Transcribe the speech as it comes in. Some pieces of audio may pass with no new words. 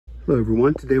Hello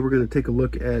everyone, today we're going to take a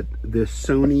look at this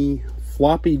Sony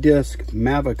floppy disk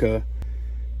Mavica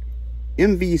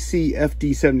MVC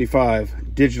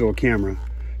FD75 digital camera.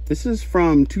 This is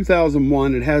from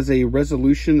 2001. It has a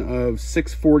resolution of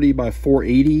 640 by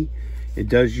 480. It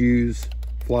does use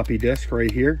floppy disk right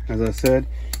here. As I said,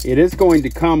 it is going to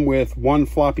come with one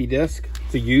floppy disk.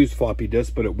 It's a used floppy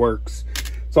disk, but it works.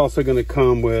 It's also going to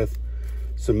come with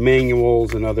some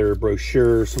manuals and other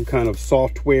brochures, some kind of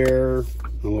software,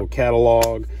 a little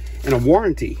catalog, and a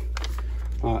warranty,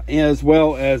 as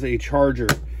well as a charger.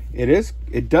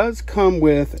 It does come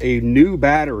with a new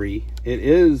battery. It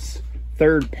is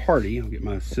third party. I'll get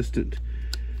my assistant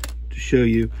to show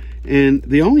you. And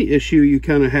the only issue you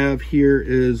kind of have here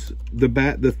is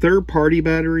the third party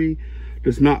battery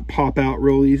does not pop out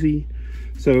real easy.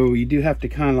 So you do have to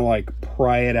kind of like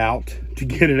pry it out to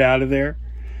get it out of there,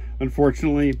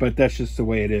 unfortunately, but that's just the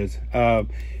way it is.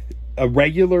 A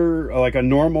regular, like a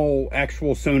normal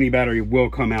actual Sony battery will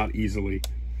come out easily.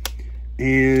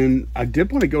 And I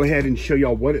did want to go ahead and show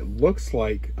y'all what it looks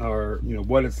like, or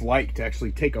what it's like to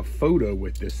actually take a photo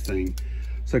with this thing.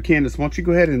 So Candace, why don't you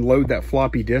go ahead and load that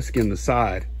floppy disk in the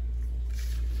side.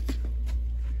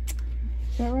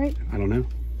 Is that right? I don't know.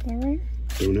 Is that right?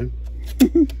 Don't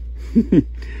know.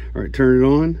 All right, turn it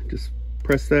on. Just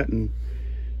press that and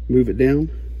move it down.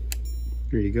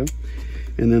 There you go.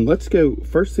 And then let's go.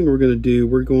 First thing we're going to do,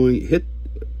 we're going to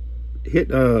hit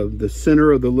the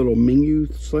center of the little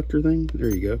menu selector thing. There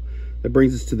you go. That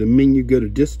brings us to the menu. Go to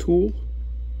disk tool.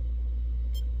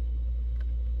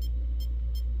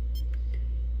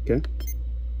 Okay.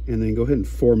 And then go ahead and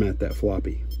format that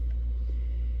floppy.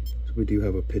 So we do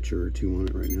have a picture or two on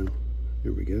it right now.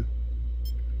 There we go.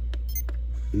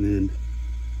 And then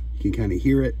you can kind of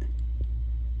hear it.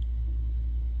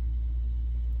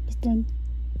 It's done.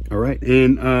 All right,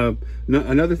 and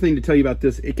another thing to tell you about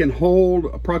this, it can hold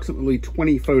approximately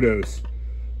 20 photos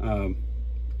on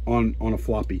a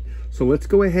floppy. So let's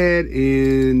go ahead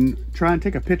and try and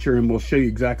take a picture and we'll show you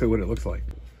exactly what it looks like.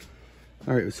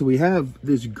 All right, so we have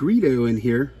this Greedo in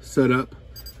here set up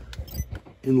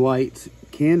in lights.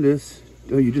 Candace,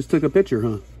 oh, you just took a picture,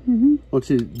 huh? Mm-hmm. Why don't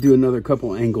you do another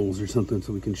couple angles or something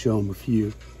so we can show them a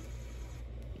few.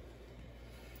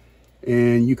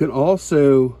 And you can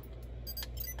also...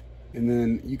 And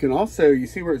then you can also, you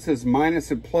see where it says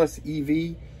minus and plus EV,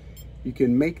 you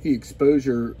can make the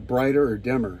exposure brighter or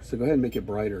dimmer. So go ahead and make it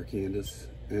brighter, Candace,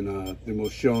 and then we'll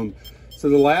show them. So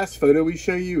the last photo we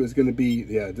show you is going to be,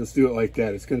 yeah, just do it like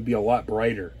that. It's going to be a lot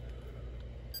brighter.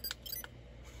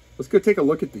 Let's go take a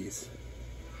look at these.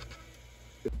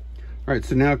 All right,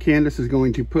 so now Candace is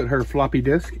going to put her floppy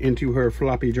disk into her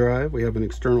floppy drive. We have an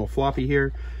external floppy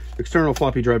here. External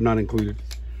floppy drive not included.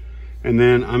 And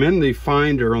then I'm in the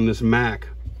Finder on this Mac.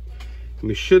 And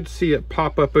we should see it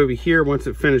pop up over here once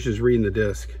it finishes reading the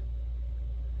disk.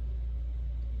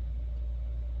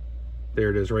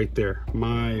 There it is right there.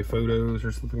 My photos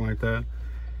or something like that.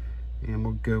 And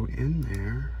we'll go in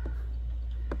there.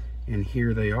 And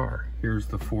here they are. Here's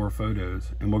the 4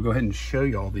 photos. And we'll go ahead and show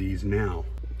y'all these now.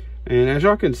 And as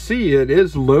y'all can see, it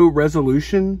is low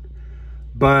resolution,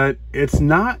 but it's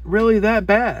not really that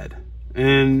bad.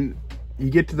 And you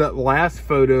get to that last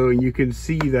photo and you can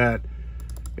see that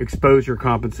exposure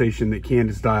compensation that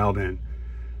Candace dialed in.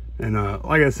 And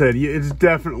like I said, it's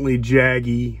definitely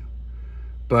jaggy,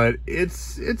 but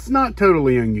it's not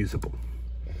totally unusable.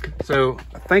 So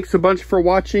thanks a bunch for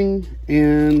watching,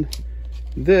 and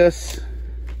this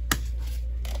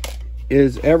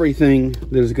is everything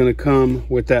that is going to come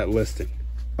with that listing.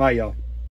 Bye, y'all.